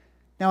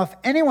 Now, if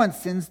anyone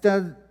sins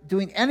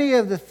doing any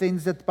of the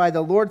things that by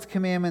the Lord's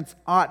commandments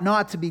ought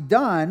not to be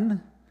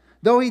done,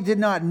 though he did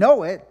not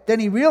know it, then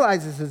he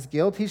realizes his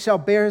guilt. He shall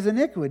bear his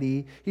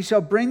iniquity. He shall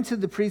bring to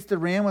the priest a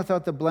ram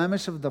without the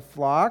blemish of the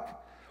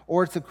flock,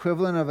 or its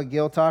equivalent of a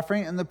guilt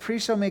offering, and the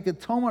priest shall make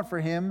atonement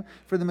for him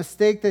for the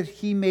mistake that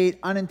he made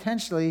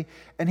unintentionally,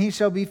 and he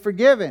shall be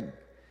forgiven.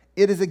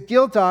 It is a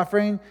guilt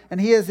offering,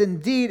 and he has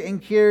indeed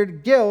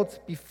incurred guilt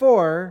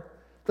before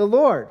the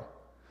Lord.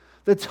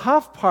 The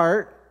tough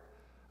part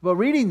about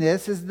reading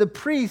this is the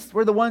priests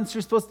were the ones who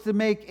were supposed to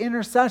make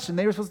intercession.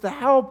 They were supposed to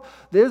help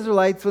the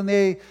Israelites when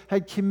they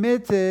had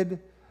committed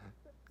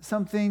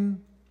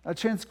something, a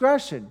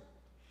transgression.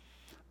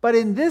 But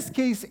in this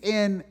case,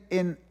 in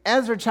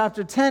Ezra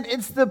chapter 10,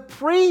 it's the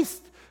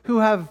priests who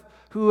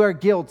are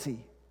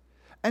guilty.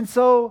 And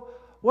so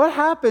what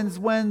happens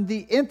when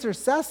the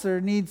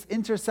intercessor needs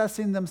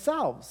intercessing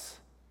themselves?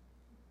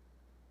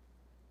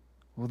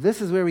 Well,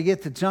 this is where we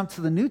get to jump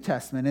to the New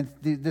Testament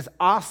and this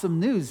awesome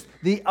news.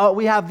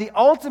 We have the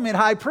ultimate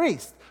high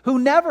priest who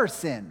never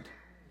sinned.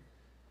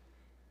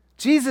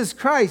 Jesus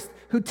Christ,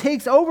 who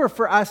takes over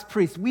for us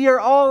priests. We are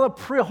all a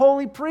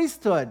holy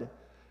priesthood.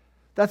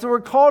 That's what we're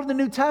called in the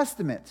New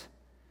Testament.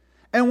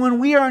 And when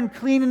we are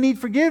unclean and need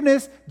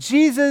forgiveness,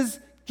 Jesus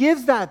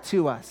gives that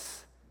to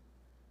us.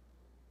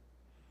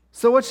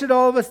 So what should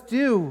all of us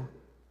do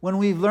when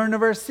we've learned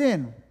of our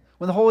sin?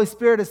 When the Holy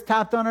Spirit is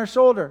tapped on our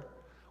shoulder?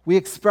 We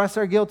express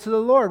our guilt to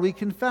the Lord. We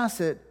confess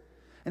it.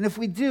 And if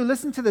we do,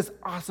 listen to this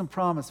awesome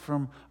promise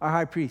from our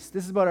high priest.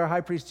 This is about our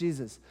high priest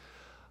Jesus.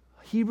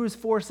 Hebrews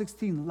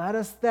 4:16, let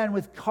us then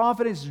with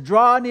confidence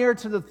draw near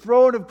to the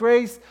throne of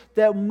grace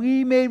that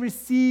we may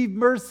receive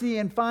mercy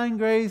and find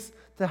grace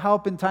to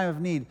help in time of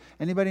need.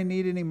 Anybody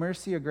need any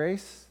mercy or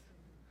grace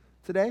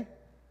today?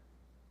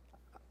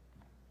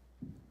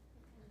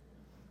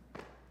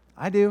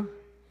 I do.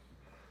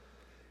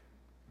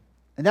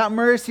 And that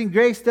mercy and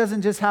grace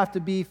doesn't just have to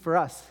be for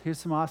us. Here's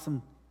some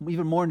awesome,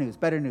 even more news,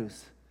 better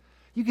news.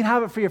 You can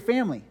have it for your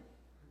family.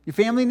 Your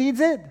family needs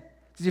it.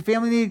 Does your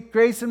family need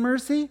grace and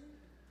mercy?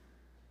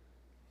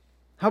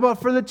 How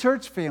about for the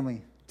church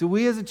family? Do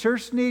we as a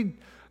church need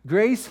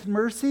grace and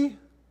mercy?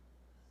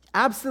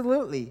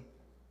 Absolutely.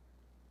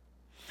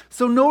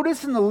 So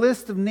notice in the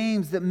list of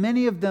names that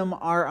many of them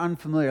are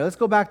unfamiliar. Let's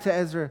go back to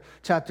Ezra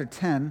chapter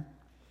 10.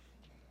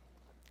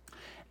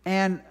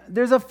 And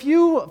there's a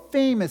few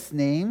famous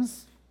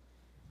names,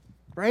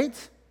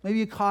 right? Maybe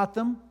you caught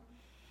them.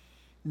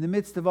 In the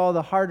midst of all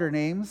the harder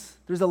names,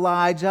 there's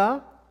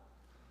Elijah,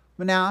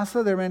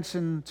 Manasseh, they're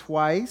mentioned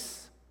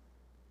twice.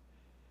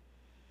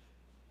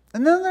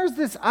 And then there's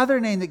this other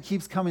name that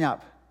keeps coming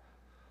up.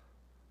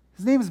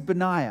 His name is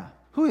Benaiah.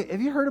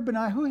 Have you heard of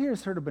Benaiah? Who here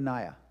has heard of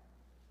Benaiah?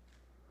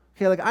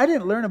 Okay, like I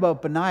didn't learn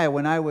about Benaiah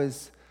when I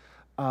was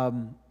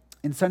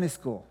in Sunday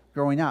school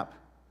growing up.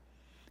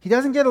 He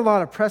doesn't get a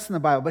lot of press in the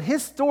Bible, but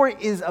his story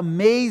is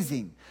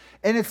amazing.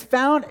 And it's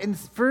found in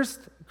 1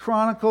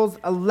 Chronicles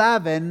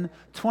 11,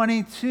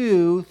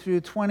 22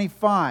 through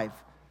 25.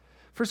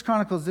 1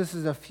 Chronicles, this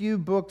is a few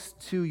books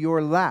to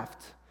your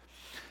left.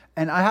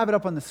 And I have it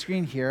up on the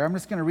screen here. I'm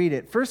just going to read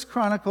it. 1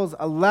 Chronicles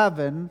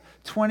 11,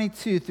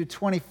 22 through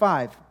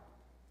 25.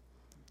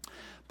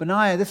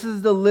 Benaiah, this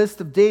is the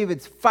list of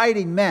David's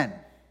fighting men.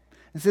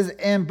 It says,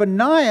 and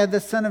Benaiah, the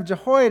son of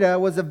Jehoiada,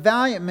 was a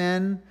valiant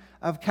man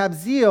of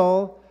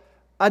Kabzeel,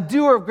 a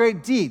doer of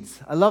great deeds.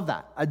 I love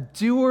that. A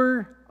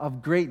doer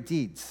of great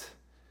deeds.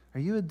 Are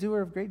you a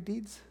doer of great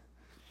deeds?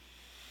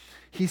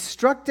 He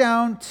struck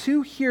down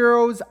 2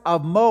 heroes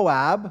of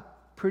Moab.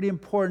 Pretty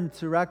important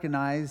to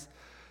recognize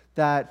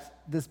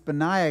that this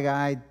Benaiah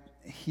guy,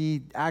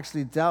 he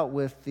actually dealt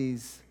with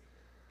these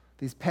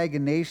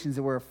pagan nations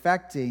that were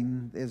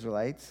affecting the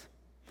Israelites.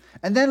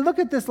 And then look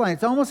at this line.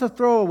 It's almost a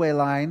throwaway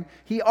line.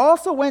 He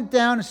also went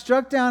down and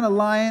struck down a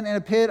lion in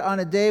a pit on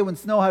a day when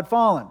snow had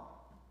fallen.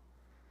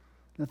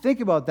 Now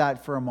think about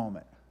that for a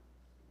moment.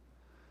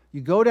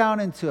 You go down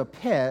into a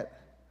pit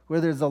where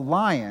there's a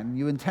lion.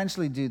 You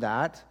intentionally do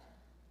that.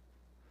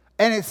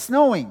 And it's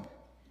snowing.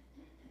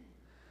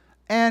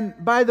 And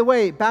by the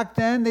way, back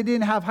then, they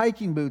didn't have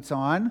hiking boots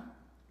on.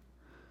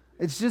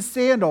 It's just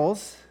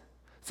sandals.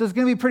 So it's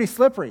going to be pretty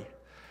slippery.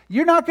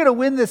 You're not going to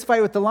win this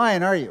fight with the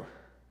lion, are you?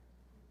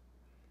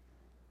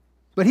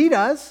 But he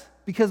does,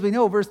 because we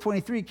know verse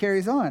 23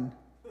 carries on.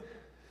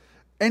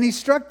 And he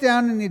struck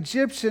down an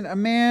Egyptian, a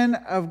man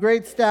of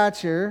great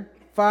stature,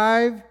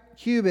 5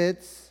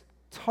 cubits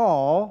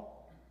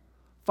tall.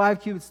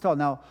 5 cubits tall.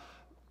 Now,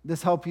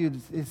 this help you,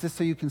 is this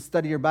so you can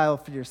study your Bible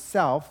for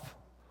yourself.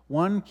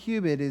 1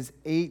 cubit is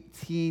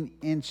 18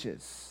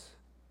 inches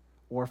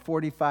or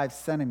 45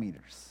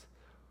 centimeters.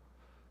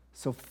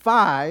 So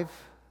 5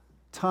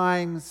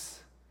 times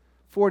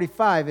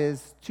 45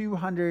 is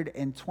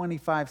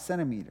 225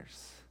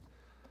 centimeters.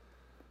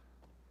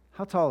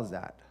 How tall is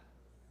that?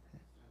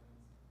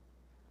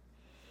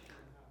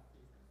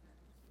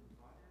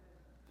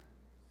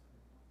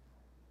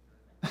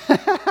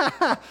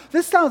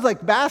 This sounds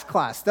like math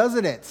class,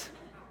 doesn't it?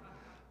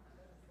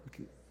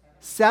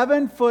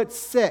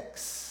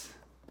 7'6".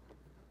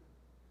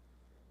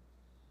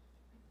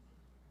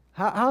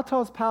 How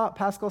tall is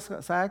Pascal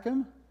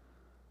Siakam?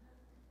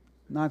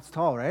 Not as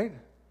tall, right?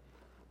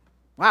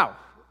 Wow.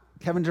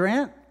 Kevin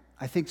Durant,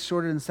 I think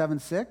shorter than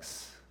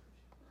 7'6".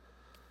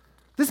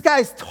 This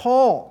guy's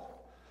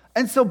tall.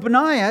 And so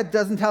Benaiah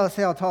doesn't tell us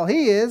how tall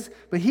he is,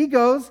 but he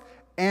goes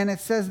and it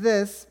says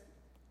this.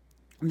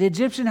 The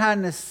Egyptian had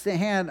in his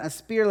hand a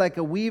spear like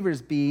a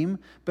weaver's beam.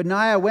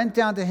 Benaiah went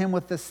down to him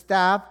with the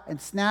staff and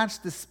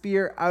snatched the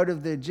spear out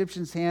of the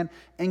Egyptian's hand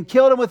and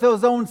killed him with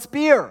his own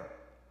spear.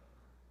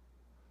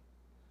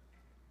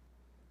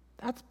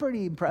 That's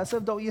pretty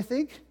impressive, don't you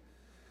think?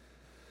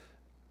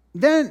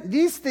 Then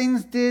these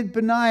things did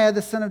Benaiah,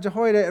 the son of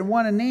Jehoiada, and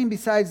won a name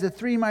besides the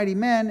 3 mighty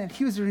men. And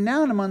he was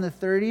renowned among the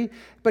 30,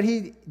 but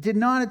he did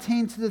not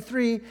attain to the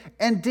 3.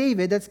 And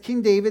David, that's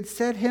King David,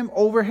 set him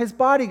over his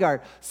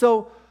bodyguard.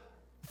 So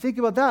think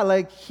about that.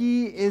 Like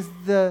he's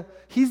the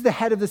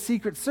head of the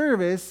secret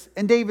service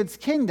in David's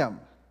kingdom.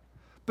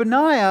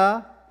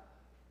 Benaiah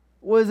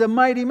was a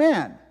mighty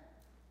man.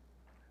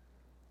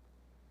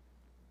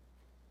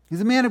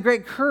 He's a man of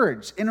great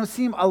courage. And it would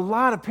seem a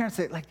lot of parents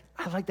say, like,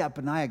 I like that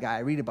Benaiah guy. I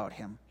read about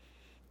him.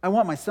 I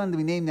want my son to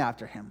be named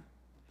after him.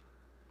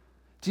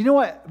 Do you know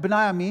what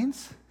Benaiah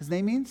means? His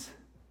name means?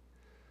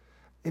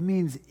 It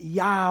means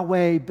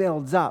Yahweh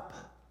builds up.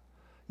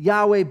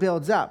 Yahweh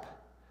builds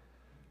up.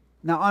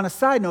 Now, on a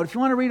side note, if you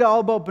want to read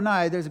all about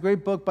Benaiah, there's a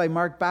great book by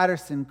Mark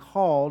Batterson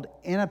called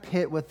In a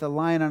Pit with the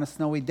Lion on a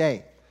Snowy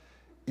Day.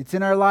 It's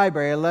in our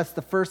library, unless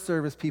the first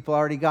service people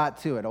already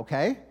got to it,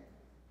 okay?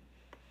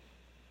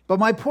 But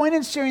my point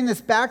in sharing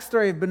this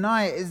backstory of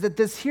Benaiah is that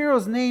this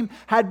hero's name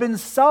had been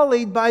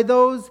sullied by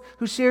those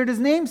who shared his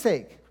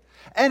namesake.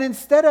 And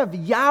instead of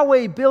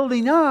Yahweh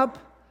building up,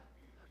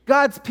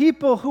 God's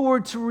people who were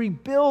to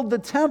rebuild the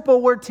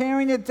temple were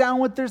tearing it down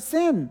with their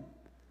sin.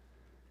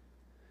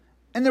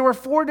 And there were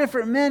 4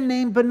 different men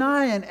named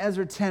Benaiah in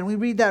Ezra 10. We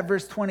read that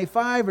verse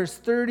 25, verse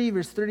 30,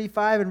 verse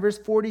 35, and verse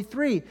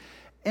 43.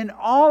 And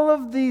all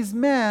of these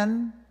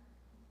men,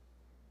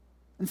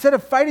 instead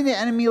of fighting the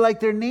enemy like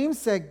their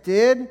namesake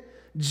did,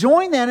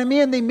 joined the enemy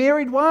and they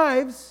married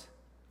wives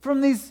from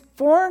these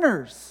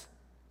foreigners.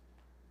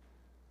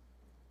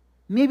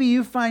 Maybe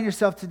you find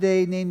yourself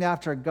today named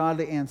after a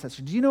godly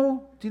ancestor. Do you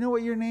know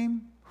what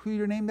who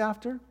you're named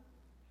after?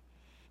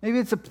 Maybe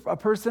it's a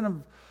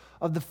person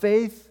of the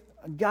faith,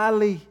 a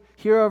godly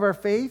hero of our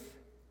faith.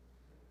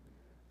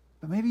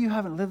 But maybe you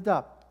haven't lived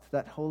up to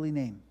that holy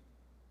name.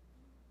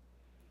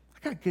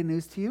 I got good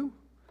news to you.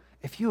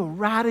 If you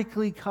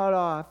radically cut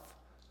off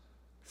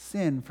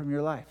sin from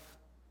your life,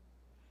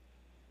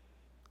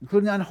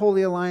 including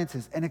unholy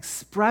alliances, and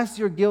express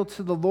your guilt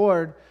to the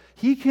Lord,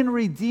 He can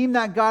redeem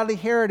that godly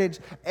heritage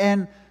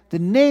and the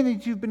name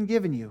that you've been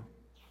given you.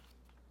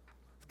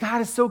 God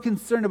is so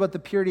concerned about the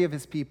purity of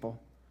His people.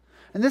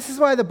 And this is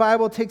why the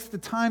Bible takes the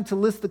time to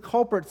list the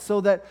culprits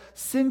so that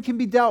sin can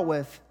be dealt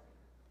with.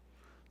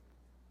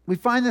 We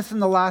find this in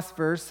the last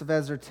verse of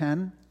Ezra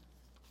 10.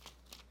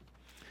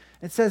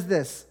 It says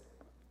this: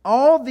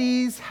 all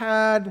these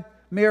had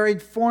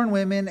married foreign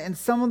women, and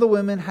some of the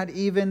women had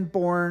even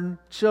borne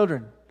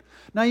children.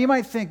 Now you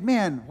might think,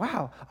 man,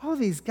 wow, all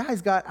these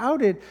guys got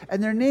outed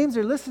and their names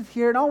are listed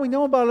here, and all we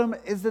know about them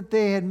is that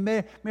they had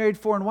married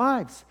foreign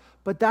wives.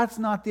 But that's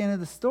not the end of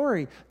the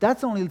story.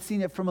 That's only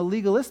seen it from a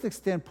legalistic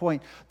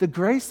standpoint. The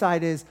grace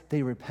side is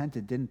they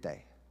repented, didn't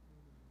they?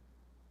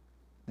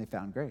 They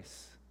found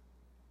grace.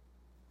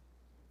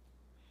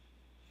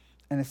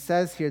 And it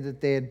says here that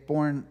they had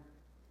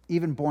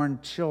even born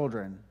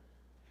children.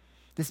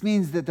 This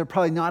means that there are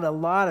probably not a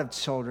lot of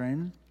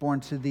children born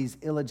to these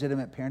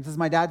illegitimate parents. As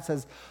my dad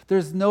says,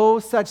 there's no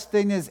such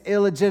thing as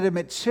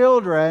illegitimate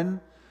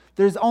children.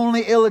 There's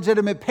only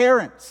illegitimate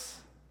parents.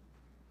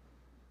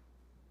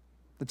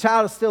 The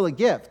child is still a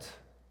gift.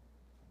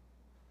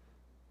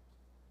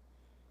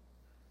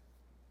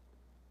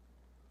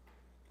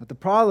 But the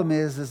problem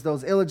is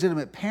those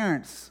illegitimate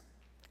parents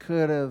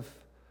could have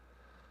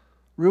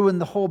ruined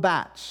the whole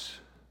batch,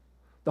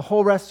 the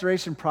whole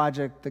restoration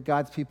project that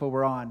God's people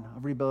were on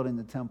of rebuilding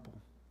the temple.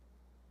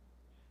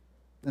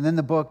 And then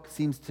the book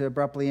seems to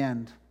abruptly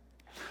end.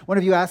 One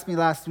of you asked me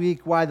last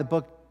week why the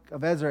book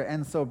of Ezra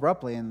ends so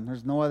abruptly and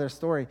there's no other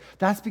story.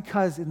 That's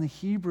because in the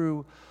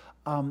Hebrew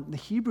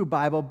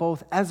Bible,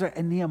 both Ezra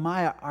and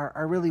Nehemiah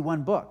are really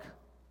one book.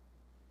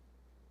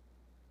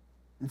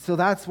 And so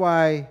that's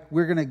why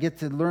we're going to get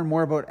to learn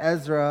more about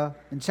Ezra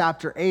in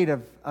chapter 8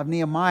 of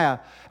Nehemiah.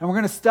 And we're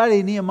going to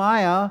study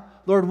Nehemiah,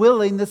 Lord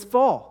willing, this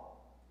fall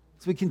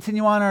as we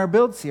continue on our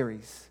build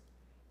series.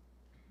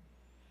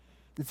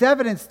 It's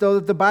evidence, though,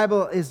 that the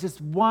Bible is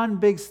just one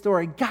big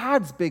story,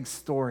 God's big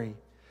story,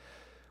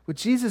 with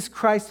Jesus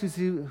Christ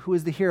who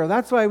is the hero.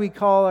 That's why we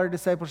call our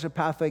discipleship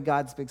pathway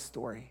God's big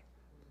story.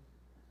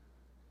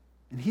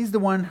 And He's the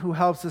one who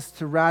helps us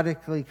to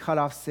radically cut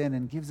off sin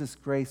and gives us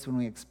grace when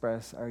we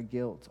express our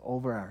guilt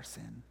over our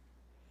sin.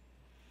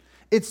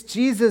 It's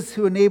Jesus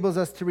who enables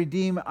us to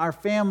redeem our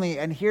family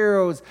and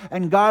heroes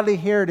and godly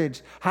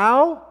heritage.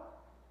 How?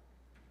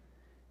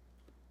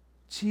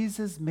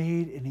 Jesus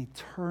made an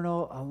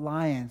eternal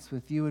alliance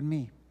with you and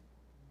me.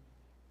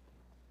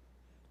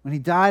 When He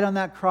died on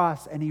that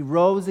cross and He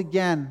rose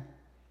again,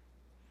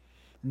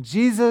 and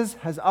Jesus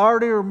has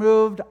already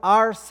removed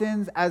our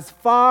sins as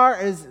far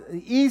as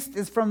the east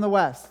is from the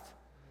west.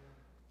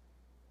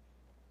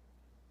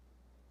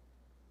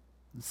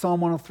 And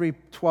Psalm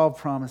 103:12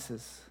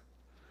 promises.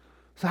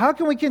 So how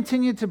can we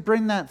continue to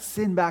bring that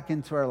sin back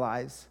into our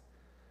lives?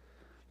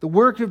 The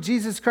work of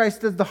Jesus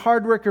Christ does the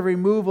hard work of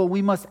removal.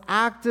 We must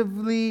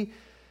actively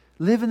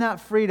live in that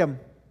freedom.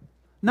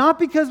 Not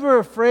because we're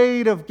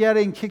afraid of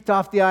getting kicked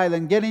off the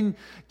island, getting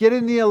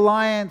the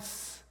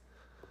alliance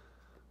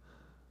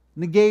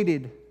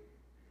negated,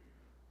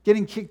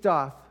 getting kicked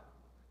off,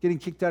 getting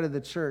kicked out of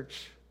the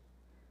church,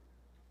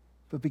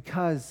 but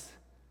because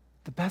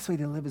the best way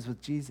to live is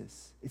with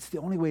Jesus. It's the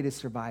only way to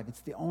survive. It's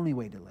the only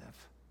way to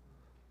live.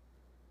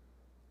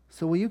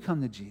 So will you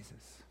come to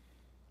Jesus?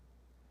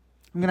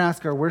 I'm going to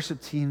ask our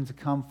worship team to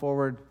come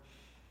forward.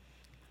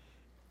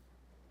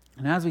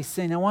 And as we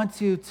sing, I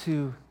want you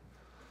to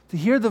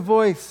hear the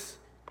voice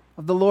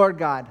of the Lord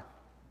God.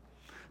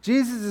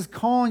 Jesus is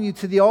calling you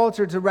to the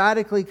altar to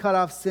radically cut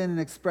off sin and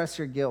express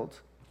your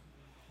guilt.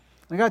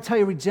 I got to tell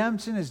you,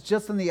 redemption is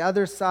just on the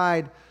other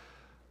side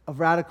of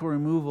radical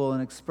removal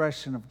and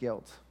expression of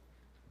guilt.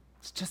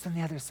 It's just on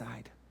the other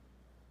side.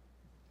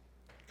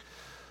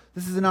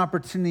 This is an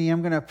opportunity.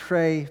 I'm going to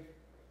pray.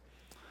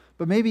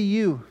 But maybe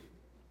you're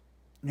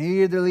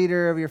the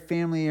leader of your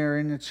family or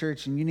in the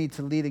church and you need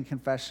to lead in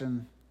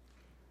confession.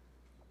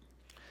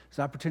 It's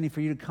an opportunity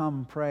for you to come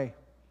and pray.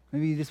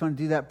 Maybe you just want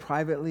to do that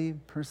privately,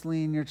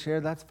 personally in your chair.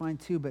 That's fine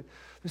too. But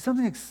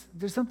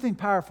there's something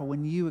powerful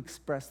when you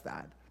express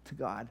that to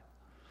God.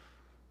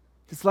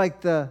 It's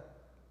like the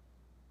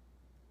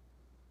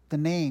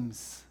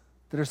names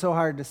that are so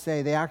hard to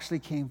say. They actually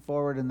came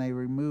forward and they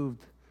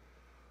removed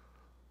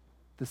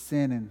the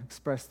sin and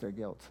expressed their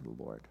guilt to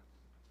the Lord.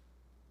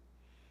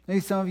 Maybe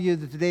some of you,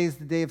 that today is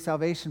the day of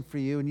salvation for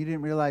you, and you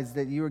didn't realize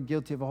that you were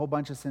guilty of a whole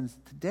bunch of sins.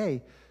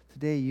 Today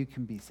you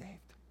can be saved.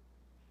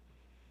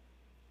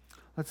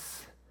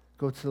 Let's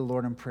go to the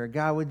Lord in prayer.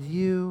 God, would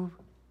you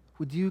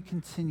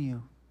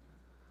continue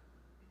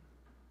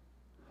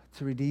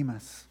to redeem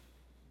us?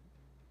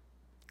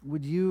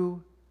 Would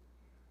you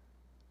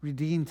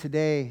redeem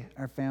today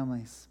our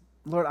families?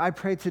 Lord, I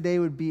pray today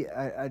would be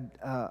a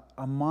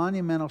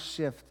monumental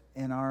shift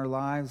in our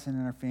lives and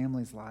in our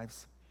families'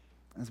 lives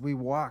as we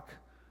walk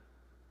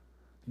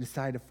and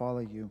decide to follow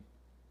you.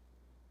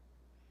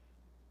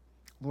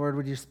 Lord,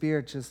 would your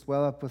Spirit just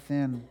well up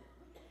within,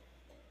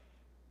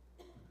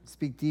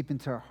 speak deep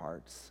into our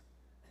hearts.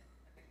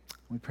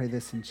 We pray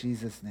this in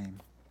Jesus' name.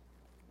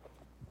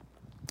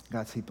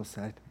 God's people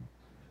said.